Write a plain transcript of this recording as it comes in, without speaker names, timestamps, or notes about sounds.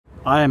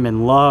I am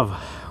in love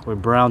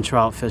with brown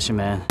trout fishing,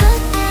 man.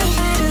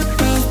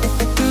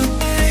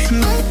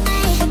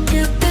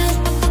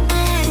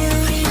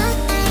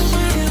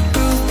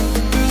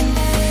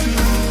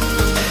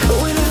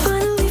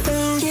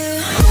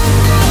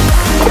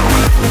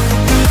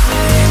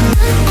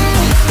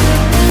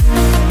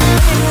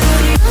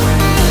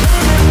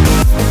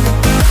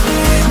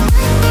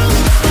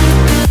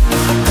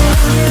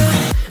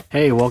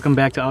 Hey, welcome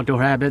back to Outdoor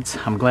Habits.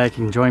 I'm glad you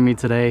can join me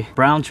today.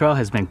 Brown trout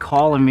has been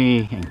calling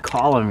me,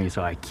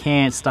 so I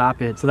can't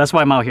stop it. So that's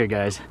why I'm out here,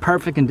 guys.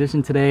 Perfect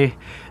condition today.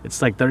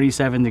 It's like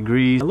 37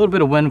 degrees. A little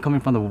bit of wind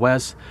coming from the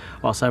west,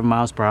 about 7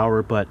 miles per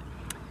hour, but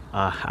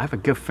I have a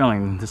good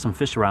feeling there's some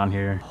fish around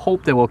here.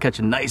 Hope that we'll catch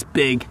a nice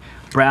big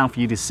brown for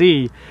you to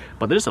see,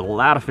 but there's a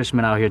lot of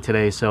fishermen out here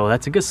today, so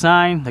that's a good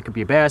sign. That could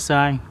be a bad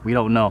sign. We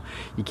don't know.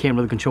 You can't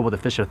really control what the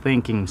fish are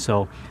thinking,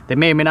 so they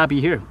may or may not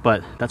be here,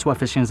 but that's what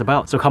fishing is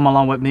about. So come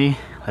along with me.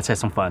 Let's have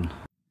some fun.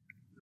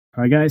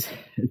 All right, guys,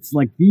 it's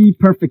like the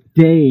perfect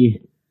day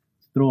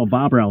to throw a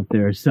bobber out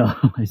there. So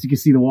as you can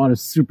see, the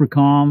water's super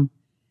calm,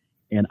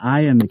 and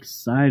I am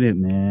excited,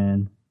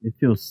 man. It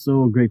feels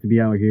so great to be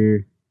out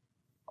here.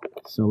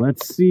 So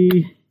let's see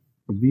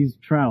if these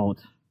trout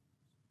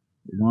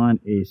want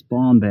a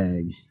spawn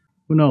bag.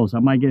 Who knows? I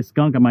might get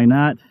skunked, I might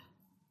not.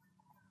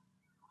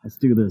 Let's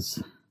do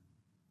this.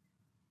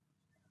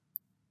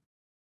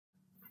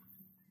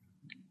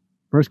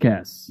 First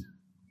cast.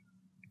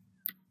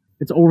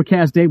 It's an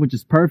overcast day, which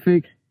is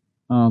perfect.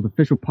 The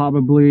fish will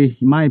probably,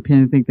 in my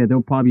opinion, think that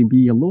they'll probably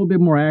be a little bit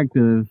more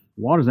active.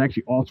 The water's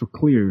actually ultra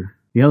clear.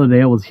 The other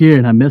day I was here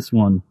and I missed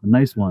one, a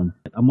nice one.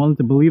 I'm willing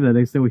to believe that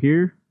they're still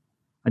here.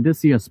 I did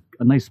see a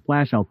nice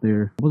splash out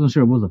there. I wasn't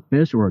sure if it was a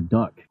fish or a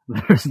duck.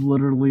 There's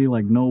literally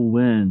like no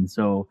wind,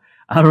 so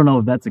I don't know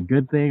if that's a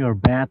good thing or a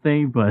bad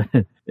thing, but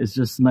it's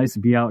just nice to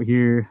be out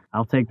here.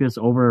 I'll take this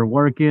over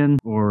working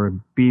or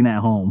being at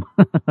home.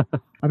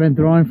 I've been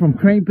throwing from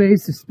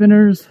crankbaits to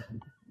spinners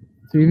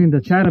to even the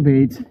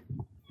chatterbait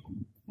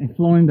and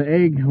flowing the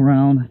egg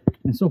around,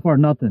 and so far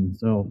nothing.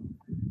 So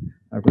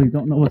I really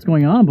don't know what's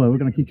going on, but we're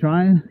gonna keep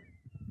trying.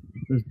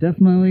 There's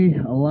definitely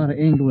a lot of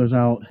anglers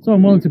out, so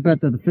I'm willing to bet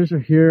that the fish are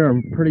here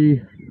are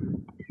pretty,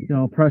 you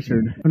know,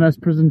 pressured. Finesse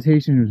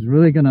presentation is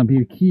really gonna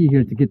be a key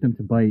here to get them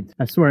to bite.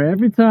 I swear,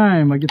 every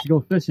time I get to go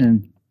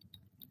fishing,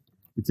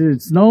 it's either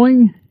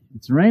snowing,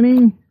 it's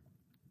raining,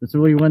 it's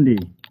really windy.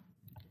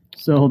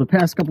 So the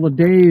past couple of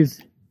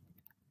days,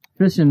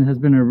 fishing has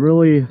been a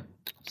really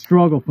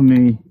struggle for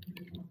me.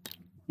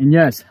 And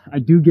yes, I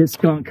do get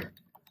skunked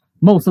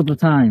most of the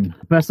time.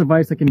 Best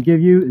advice I can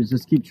give you is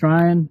just keep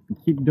trying,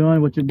 keep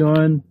doing what you're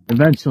doing.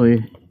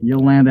 Eventually,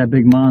 you'll land that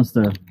big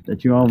monster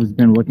that you've always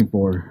been looking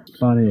for.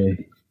 About I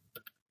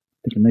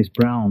think a nice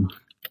brown.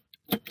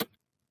 I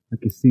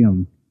can see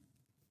him.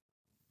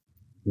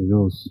 There he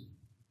goes.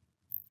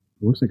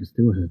 It looks like a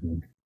steelhead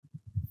though.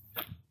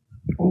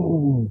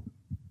 Oh,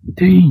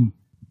 dang!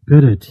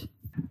 Bit it.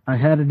 I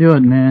had to do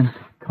it, man.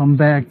 Come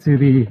back to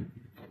the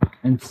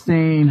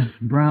insane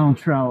brown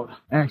trout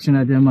action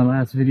I did in my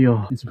last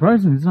video. It's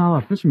surprising there's not a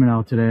lot of fishermen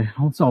out today.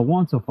 I only saw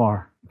one so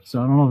far, so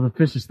I don't know if the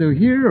fish is still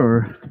here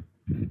or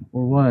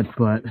what,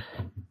 but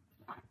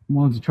I'm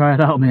willing to try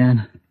it out,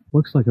 man.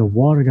 Looks like the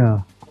water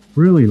got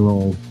really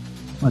low.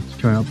 I'll have to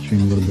try upstream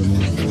a little bit more.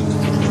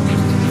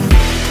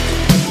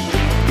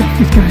 Got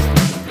fish, guys.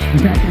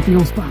 I'm back at the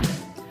old spot.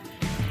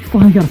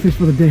 Finally got a fish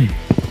for the day.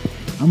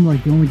 I'm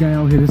like the only guy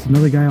out here. There's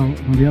another guy out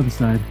on the other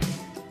side,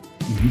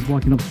 and he's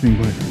walking upstream,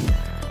 but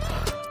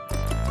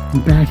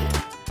I'm back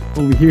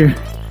over here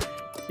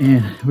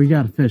and we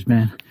got a fish,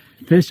 man.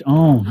 Fish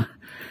on.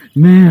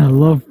 Man, I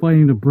love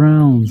fighting the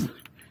browns.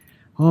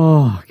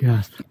 Oh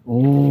gosh.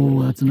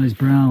 Oh, that's a nice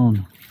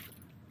brown.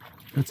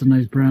 That's a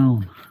nice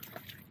brown.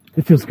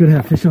 It feels good to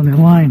have fish on that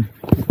line.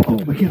 Oh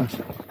my gosh.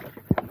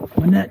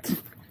 My net.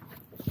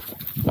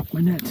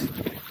 My net.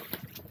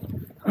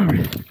 All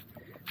right.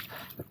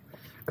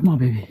 Come on,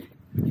 baby.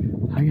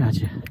 I got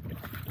you.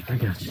 I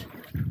got you.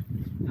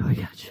 I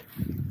got you.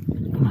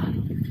 Come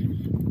on.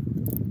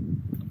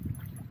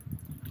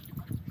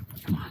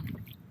 Come on.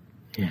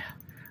 Yeah.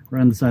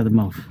 Right on the side of the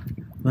mouth.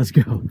 Let's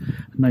go.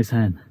 Nice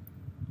hand.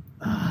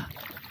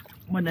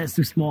 My net's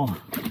too small.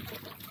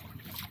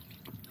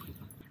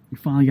 We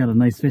finally got a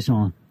nice fish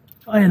on.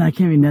 Oh, and I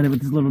can't even net it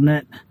with this little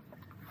net.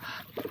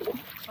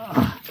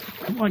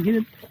 Come on, get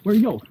it. Where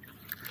you go?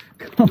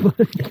 Come on,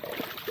 buddy.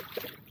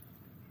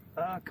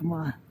 Come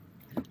on.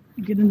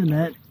 Get in the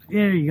net.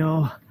 There you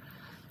go.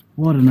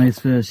 What a nice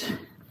fish.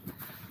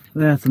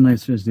 That's a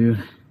nice fish,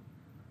 dude.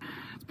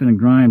 It's been a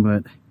grind,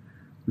 but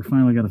we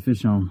finally got a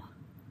fish on.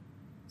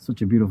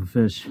 Such a beautiful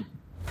fish.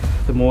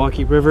 The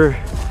Milwaukee River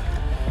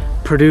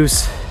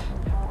produced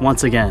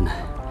once again.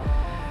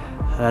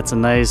 That's a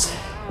nice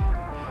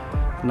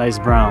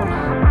brown.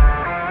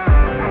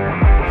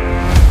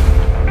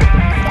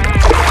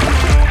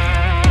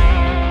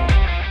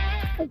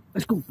 Oh,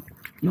 let's go.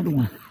 Another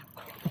one.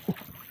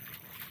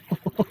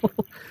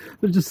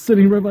 They're just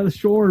sitting right by the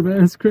shore,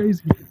 man. It's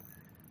crazy.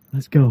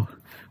 Let's go.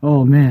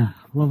 Oh man,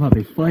 I love how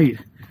they fight.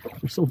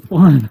 They're so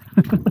fun.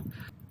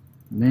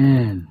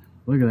 Man,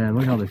 look at that.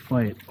 Look how they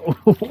fight. Oh,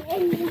 look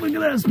at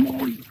that,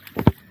 Sony.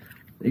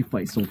 They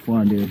fight so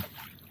fun, dude.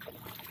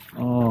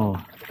 Oh,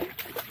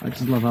 I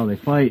just love how they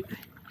fight.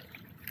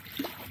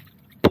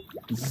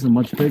 This is a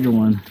much bigger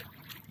one.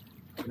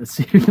 Let's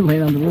see if we can lay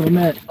down the little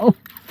net. Oh!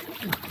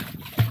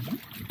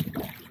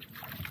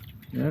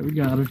 Yeah, we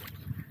got her.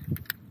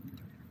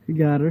 We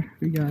got her.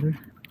 We got her.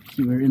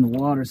 Keep her in the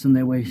water so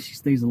that way she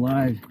stays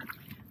alive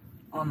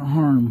on the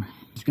harm.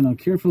 Just gonna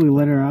carefully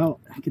let her out.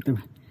 Get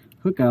the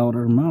hook out of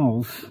her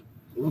mouth.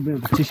 A little bit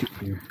of the tissue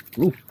here.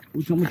 Oh,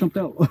 she almost jumped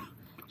out.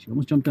 She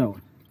almost jumped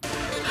out.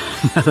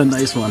 That's a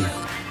nice one.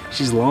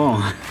 She's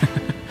long.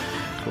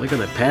 Look at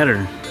that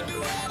pattern.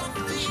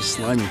 She's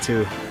slimy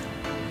too.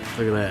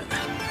 Look at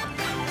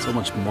that. So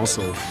much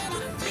muscle.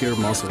 Pure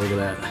muscle. Look at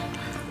that.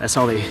 That's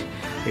how they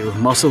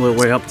muscle their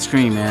way up the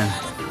stream, man.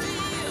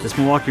 This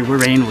Milwaukee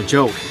river ain't no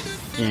joke.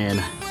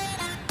 And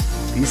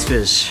these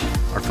fish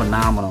are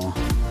phenomenal.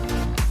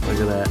 Look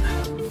at that.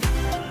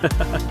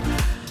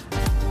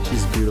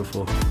 She's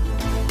beautiful.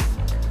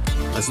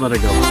 Let's let her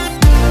go.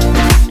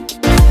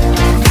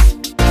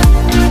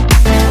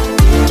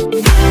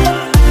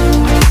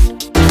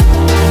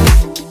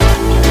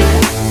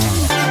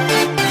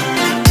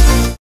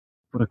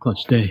 What a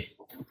clutch day.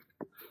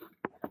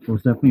 It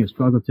was definitely a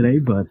struggle today,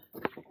 but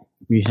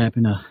we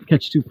happened to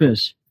catch 2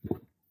 fish.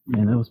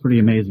 And that was pretty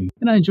amazing.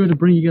 And I enjoyed to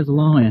bring you guys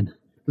along and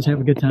just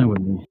have a good time with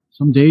me.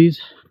 Some days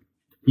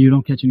you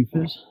don't catch any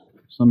fish.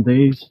 Some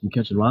days you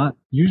catch a lot.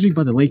 Usually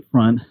by the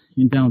lakefront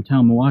in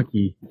downtown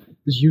Milwaukee,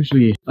 this is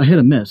usually a hit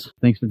or miss.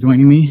 Thanks for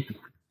joining me.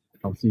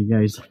 I'll see you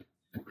guys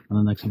on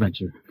the next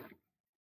adventure.